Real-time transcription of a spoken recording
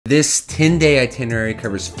This 10-day itinerary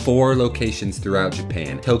covers 4 locations throughout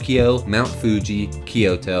Japan: Tokyo, Mount Fuji,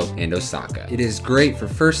 Kyoto, and Osaka. It is great for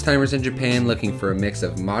first-timers in Japan looking for a mix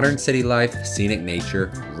of modern city life, scenic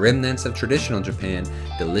nature, remnants of traditional Japan,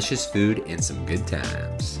 delicious food, and some good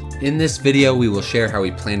times. In this video, we will share how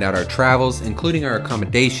we planned out our travels, including our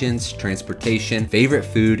accommodations, transportation, favorite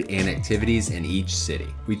food, and activities in each city.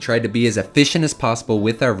 We tried to be as efficient as possible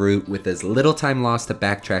with our route, with as little time lost to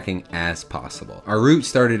backtracking as possible. Our route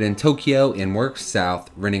started in Tokyo and worked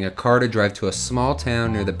south, renting a car to drive to a small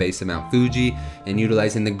town near the base of Mount Fuji, and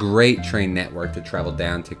utilizing the great train network to travel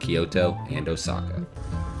down to Kyoto and Osaka.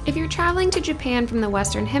 If you're traveling to Japan from the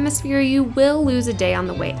Western Hemisphere, you will lose a day on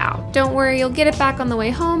the way out. Don't worry, you'll get it back on the way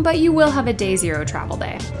home, but you will have a day 0 travel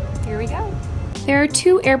day. Here we go. There are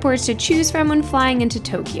 2 airports to choose from when flying into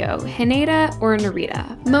Tokyo, Haneda or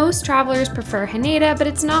Narita. Most travelers prefer Haneda, but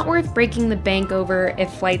it's not worth breaking the bank over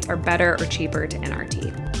if flights are better or cheaper to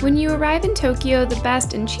NRT. When you arrive in Tokyo, the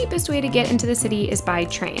best and cheapest way to get into the city is by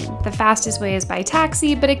train. The fastest way is by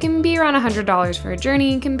taxi, but it can be around $100 for a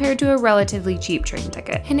journey compared to a relatively cheap train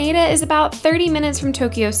ticket. Haneda is about 30 minutes from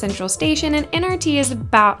Tokyo Central Station, and NRT is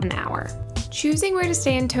about an hour. Choosing where to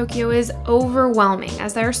stay in Tokyo is overwhelming,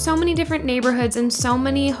 as there are so many different neighborhoods and so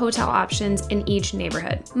many hotel options in each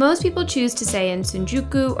neighborhood. Most people choose to stay in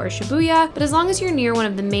Shinjuku or Shibuya, but as long as you're near one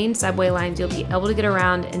of the main subway lines, you'll be able to get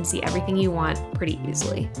around and see everything you want pretty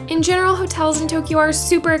easily. In general, hotels in Tokyo are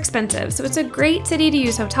super expensive, so it's a great city to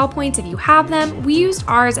use hotel points if you have them. We used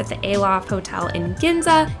ours at the Aloft Hotel in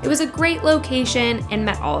Ginza. It was a great location and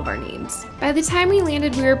met all of our needs. By the time we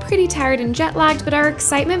landed, we were pretty tired and jet-lagged, but our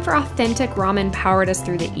excitement for authentic ramen powered us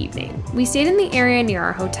through the evening. We stayed in the area near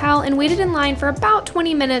our hotel and waited in line for about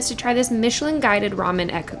 20 minutes to try this Michelin-guided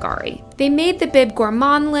ramen at Kagari. They made the Bib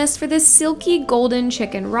Gourmand list for this silky golden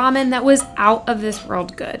chicken ramen that was out of this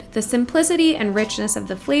world good. The simplicity and richness of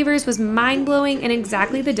the flavors was mind-blowing and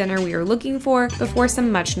exactly the dinner we were looking for before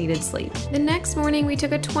some much-needed sleep. The next morning, we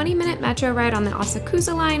took a 20-minute metro ride on the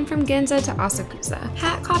Asakusa line from Ginza to Asakusa.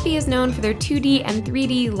 Hat Coffee is known for their 2D and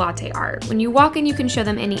 3D latte art. When you walk in, you can show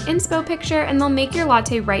them any inspo picture and they'll make your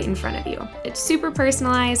latte right in front of you. It's super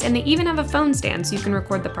personalized, and they even have a phone stand so you can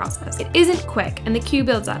record the process. It isn't quick and the queue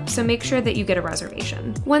builds up, so make sure that you get a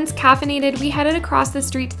reservation. Once caffeinated, we headed across the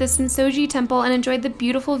street to the Sensoji Temple and enjoyed the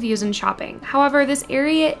beautiful views and shopping. However, this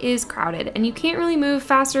area is crowded and you can't really move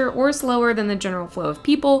faster or slower than the general flow of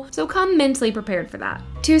people, so come mentally prepared for that.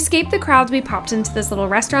 To escape the crowds, we popped into this little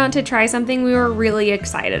restaurant to try something we were really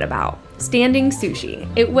excited about: standing sushi.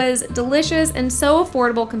 It was delicious and so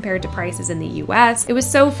affordable compared to prices in the US. It was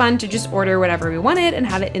so fun to just order whatever we wanted and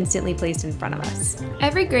have it instantly placed in front of us.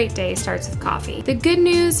 Every great day starts with coffee. The good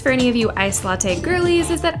news for any of you iced latte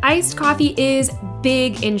girlies is that iced coffee is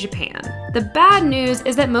big in Japan. The bad news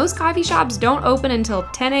is that most coffee shops don't open until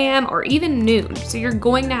 10 a.m. or even noon, so you're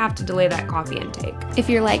going to have to delay that coffee intake. If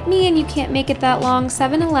you're like me and you can't make it that long,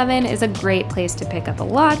 7-Eleven is a great place to pick up a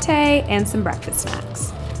latte and some breakfast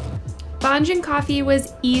snacks. Banjin coffee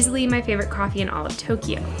was easily my favorite coffee in all of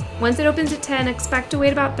Tokyo. Once it opens at 10, expect to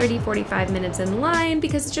wait about 30-45 minutes in line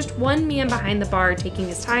because it's just one man behind the bar taking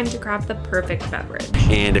his time to craft the perfect beverage.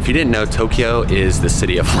 And if you didn't know, Tokyo is the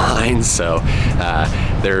city of lines, so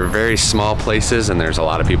they're very small places and there's a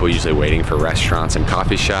lot of people usually waiting for restaurants and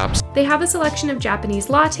coffee shops. They have a selection of Japanese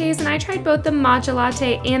lattes, and I tried both the matcha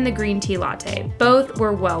latte and the green tea latte. Both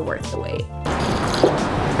were well worth the wait.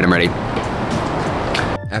 And I'm ready.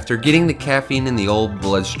 After getting the caffeine in the old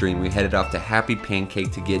bloodstream, we headed off to Happy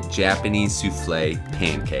Pancake to get Japanese souffle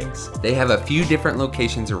pancakes. They have a few different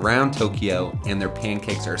locations around Tokyo, and their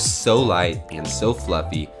pancakes are so light and so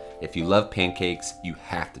fluffy. If you love pancakes, you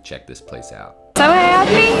have to check this place out. So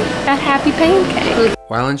happy, a happy pancake.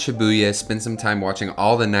 While in Shibuya, spend some time watching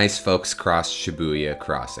all the nice folks cross Shibuya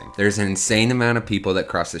Crossing. There's an insane amount of people that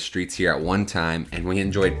cross the streets here at one time, and we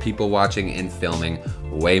enjoyed people watching and filming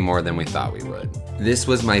way more than we thought we would. This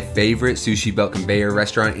was my favorite sushi belt conveyor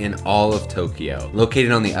restaurant in all of Tokyo.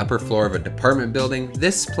 Located on the upper floor of a department building,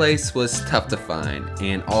 this place was tough to find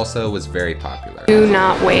and also was very popular. Do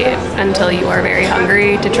not wait until you are very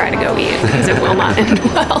hungry to try to go eat, because it will not end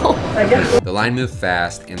well. The line moved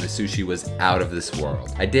fast and the sushi was out of this world.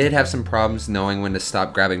 I did have some problems knowing when to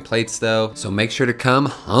stop grabbing plates though, so make sure to come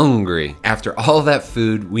hungry. After all that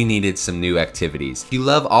food, we needed some new activities. If you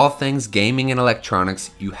love all things gaming and electronics,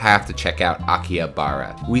 you have to check out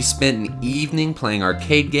Akihabara. We spent an evening playing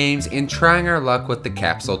arcade games and trying our luck with the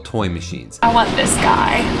capsule toy machines. I want this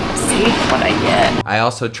guy. See what I get. I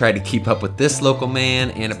also tried to keep up with this local man,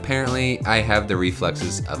 and apparently I have the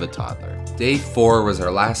reflexes of a toddler. Day 4 was our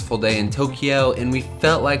last full day in Tokyo, and we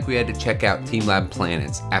felt like we had to check out Teamlab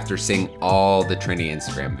Planets after seeing all the trendy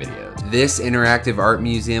Instagram videos. This interactive art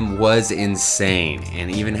museum was insane, and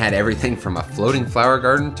even had everything from a floating flower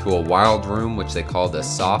garden to a wild room which they called a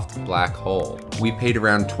soft black hole. We paid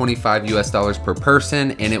around $25 US per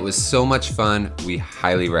person, and it was so much fun, we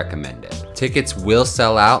highly recommend it. Tickets will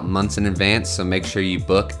sell out months in advance, so make sure you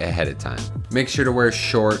book ahead of time. Make sure to wear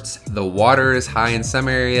shorts. The water is high in some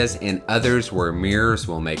areas and others where mirrors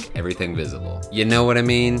will make everything visible. You know what I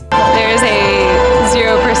mean? There's a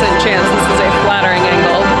 0% chance this is a flattering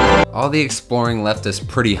angle. All the exploring left us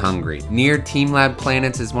pretty hungry. Near Teamlab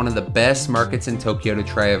Planets is one of the best markets in Tokyo to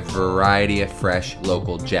try a variety of fresh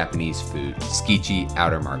local Japanese food, Tsukiji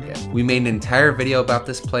Outer Market. We made an entire video about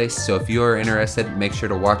this place, so if you are interested, make sure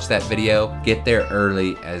to watch that video. Get there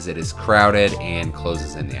early as it is crowded and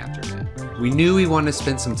closes in the afternoon. We knew we wanted to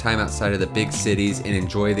spend some time outside of the big cities and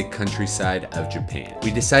enjoy the countryside of Japan. We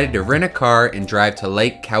decided to rent a car and drive to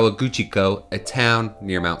Lake Kawaguchiko, a town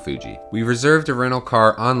near Mount Fuji. We reserved a rental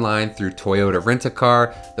car online through Toyota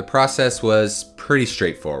Rent-A-Car. The process was pretty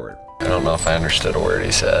straightforward. I don't know if I understood a word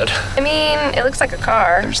he said. I mean, it looks like a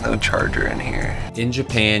car. There's no charger in here. In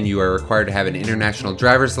Japan, you are required to have an international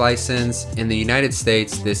driver's license. In the United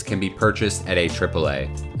States, this can be purchased at a AAA.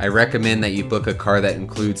 I recommend that you book a car that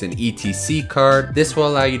includes an ETC card. This will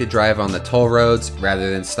allow you to drive on the toll roads rather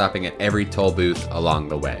than stopping at every toll booth along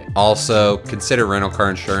the way. Also, consider rental car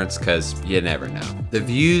insurance because you never know. The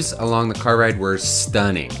views along the car ride were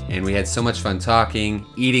stunning, and we had so much fun talking,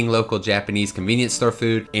 eating local Japanese convenience store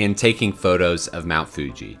food, and taking photos of Mount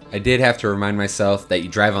Fuji. I did have to remind myself that you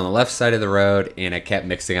drive on the left side of the road, and I kept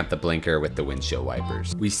mixing up the blinker with the windshield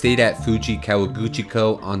wipers. We stayed at Fuji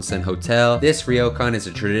Kawaguchiko Onsen Hotel. This ryokan is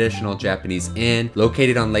a traditional Japanese inn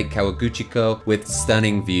located on Lake Kawaguchiko with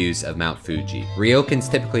stunning views of Mount Fuji. Ryokans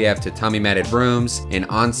typically have tatami matted rooms, an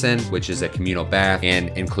onsen, which is a communal bath, and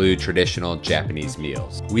include traditional Japanese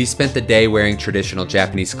meals. We spent the day wearing traditional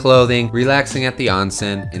Japanese clothing, relaxing at the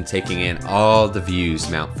onsen, and taking in all the views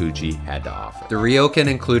Mount Fuji had to offer. The ryokan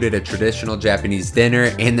included a traditional Japanese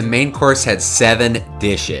dinner, and the main course had 7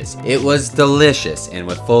 dishes. It was delicious, and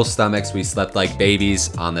with full stomachs, we slept like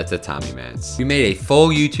babies on the tatami mats. We made a full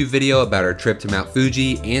YouTube video about our trip to Mount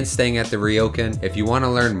Fuji and staying at the ryokan. If you want to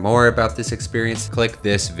learn more about this experience, click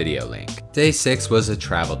this video link. Day 6 was a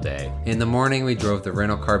travel day. In the morning, we drove the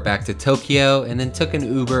rental car back to Tokyo and then took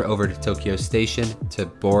an Uber over to Tokyo Station to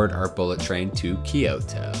board our bullet train to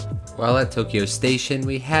Kyoto. While at Tokyo Station,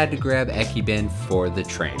 we had to grab Ekibin for the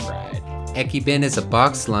train ride. Ekibin is a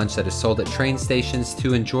boxed lunch that is sold at train stations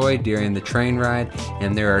to enjoy during the train ride,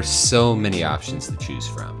 and there are so many options to choose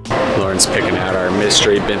from. Lauren's picking out our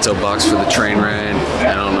mystery bento box for the train ride.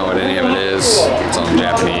 I don't know what any of it is. It's all in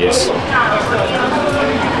Japanese.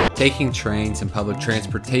 Taking trains and public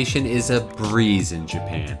transportation is a breeze in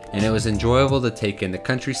Japan, and it was enjoyable to take in the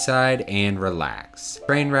countryside and relax.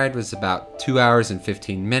 Train ride was about 2 hours and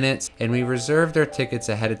 15 minutes, and we reserved our tickets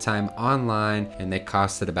ahead of time online, and they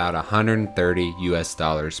costed about $130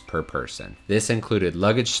 US per person. This included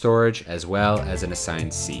luggage storage as well as an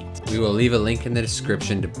assigned seat. We will leave a link in the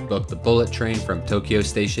description to book the bullet train from Tokyo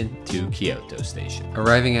Station to Kyoto Station.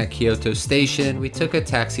 Arriving at Kyoto Station, we took a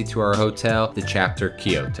taxi to our hotel, the Chapter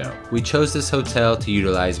Kyoto. We chose this hotel to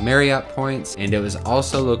utilize Marriott points, and it was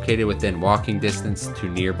also located within walking distance to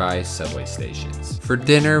nearby subway stations. For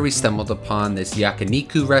dinner, we stumbled upon this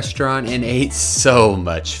yakiniku restaurant and ate so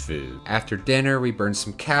much food. After dinner, we burned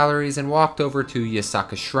some calories and walked over to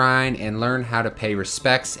Osaka Shrine and learned how to pay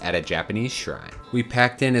respects at a Japanese shrine. We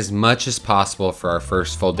packed in as much as possible for our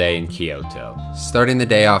first full day in Kyoto. Starting the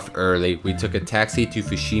day off early, we took a taxi to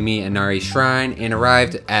Fushimi Inari Shrine and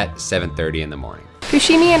arrived at 7:30 in the morning.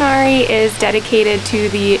 Fushimi Inari is dedicated to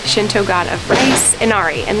the Shinto god of rice,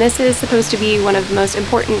 Inari, and this is supposed to be one of the most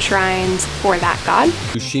important shrines for that god.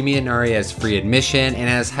 Fushimi Inari has free admission and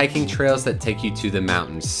has hiking trails that take you to the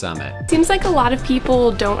mountain summit. Seems like a lot of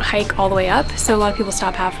people don't hike all the way up, so a lot of people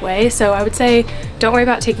stop halfway. So I would say don't worry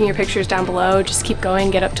about taking your pictures down below, just keep going,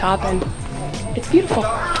 get up top, and it's beautiful.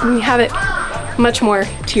 And you have it much more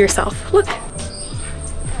to yourself. Look.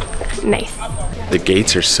 Nice. The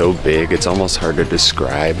gates are so big, it's almost hard to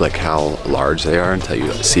describe like how large they are until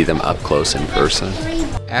you see them up close in person.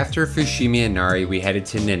 After Fushimi Inari, we headed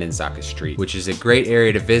to Ninenzaka Street, which is a great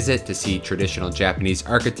area to visit to see traditional Japanese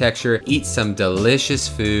architecture, eat some delicious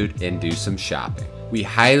food, and do some shopping. We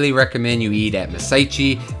highly recommend you eat at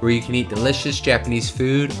Masaichi, where you can eat delicious Japanese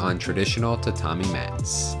food on traditional tatami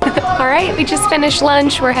mats. All right, we just finished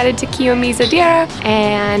lunch. We're headed to Kiyomizu-dera,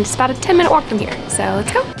 and it's about a 10-minute walk from here, so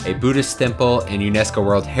let's go. A Buddhist temple and UNESCO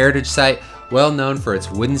World Heritage Site well known for its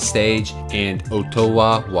wooden stage and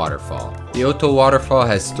Otowa waterfall. The Oto waterfall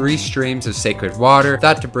has 3 streams of sacred water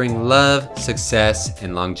thought to bring love, success,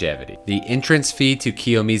 and longevity. The entrance fee to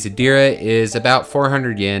Kiyomizudera is about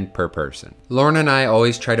 400 yen per person. Lauren and I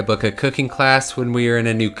always try to book a cooking class when we are in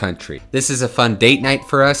a new country. This is a fun date night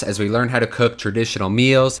for us as we learn how to cook traditional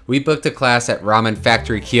meals. We booked a class at Ramen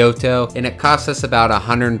Factory Kyoto and it cost us about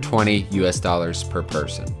 $120 per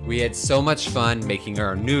person. We had so much fun making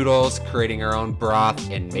our own noodles, creating our own broth,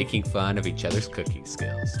 and making fun of each other's cooking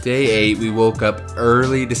skills. Day 8, we woke up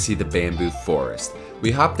early to see the bamboo forest.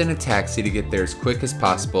 We hopped in a taxi to get there as quick as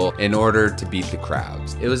possible in order to beat the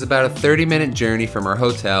crowds. It was about a 30-minute journey from our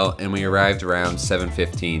hotel and we arrived around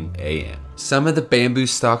 7:15 a.m. Some of the bamboo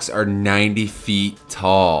stalks are 90 feet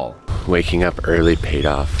tall. Waking up early paid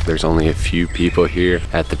off. There's only a few people here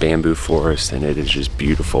at the bamboo forest and it is just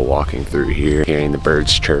beautiful walking through here, hearing the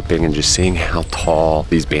birds chirping and just seeing how tall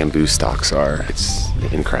these bamboo stalks are. It's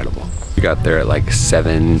incredible. We got there at like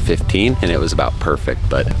 7:15 and it was about perfect,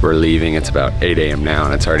 but we're leaving. It's about 8 a.m. now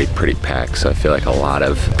and it's already pretty packed, so I feel like a lot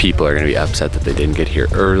of people are gonna be upset that they didn't get here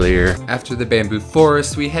earlier. After the bamboo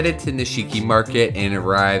forest, we headed to Nishiki Market and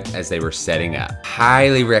arrived as they were setting up.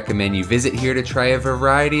 Highly recommend you visit here to try a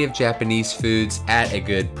variety of Japanese foods at a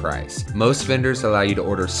good price. Most vendors allow you to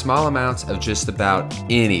order small amounts of just about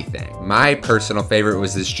anything. My personal favorite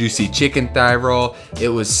was this juicy chicken thigh roll. It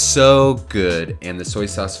was so good and the soy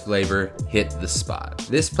sauce flavor hit the spot.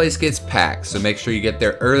 This place gets packed, so make sure you get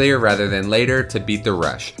there earlier rather than later to beat the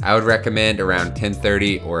rush. I would recommend around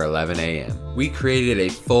 10:30 or 11 a.m. We created a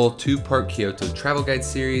full 2-part Kyoto travel guide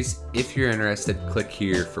series. If you're interested, click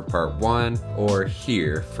here for part 1 or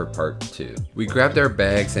here for part 2. We grabbed our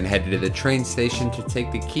bags and headed to the train station to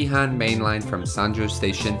take the Keihan main line from Sanjo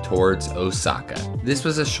Station towards Osaka. This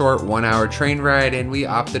was a short 1-hour train ride and we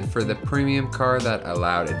opted for the premium car that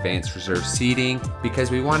allowed advanced reserved seating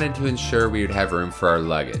because we wanted to ensure we would have room for our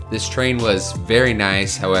luggage. This train was very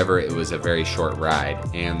nice, however it was a very short ride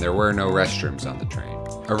and there were no restrooms on the train.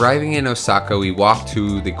 Arriving in Osaka, we walked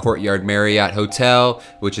to the Courtyard Marriott Hotel,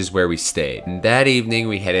 which is where we stayed. And that evening,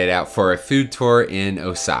 we headed out for a food tour in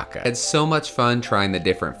Osaka. I had so much fun trying the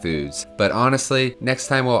different foods, but honestly, next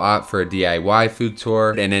time we'll opt for a DIY food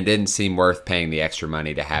tour, and it didn't seem worth paying the extra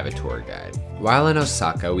money to have a tour guide. While in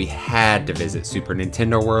Osaka, we had to visit Super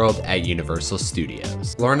Nintendo World at Universal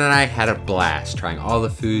Studios. Lauren and I had a blast trying all the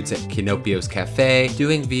foods at Kinopio's Cafe,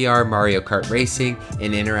 doing VR Mario Kart racing,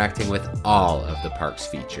 and interacting with all of the park's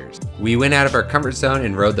features. We went out of our comfort zone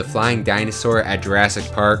and rode the flying dinosaur at Jurassic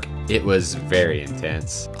Park. It was very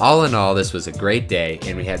intense. All in all, this was a great day,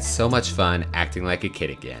 and we had so much fun acting like a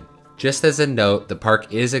kid again. Just as a note, the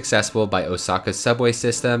park is accessible by Osaka's subway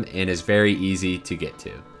system and is very easy to get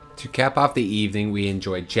to. To cap off the evening, we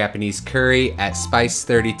enjoyed Japanese curry at Spice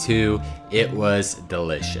 32. It was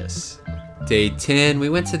delicious. Day 10, we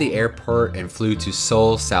went to the airport and flew to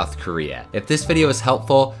Seoul, South Korea. If this video was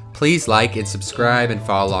helpful, please like and subscribe and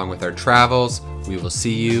follow along with our travels. We will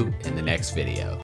see you in the next video.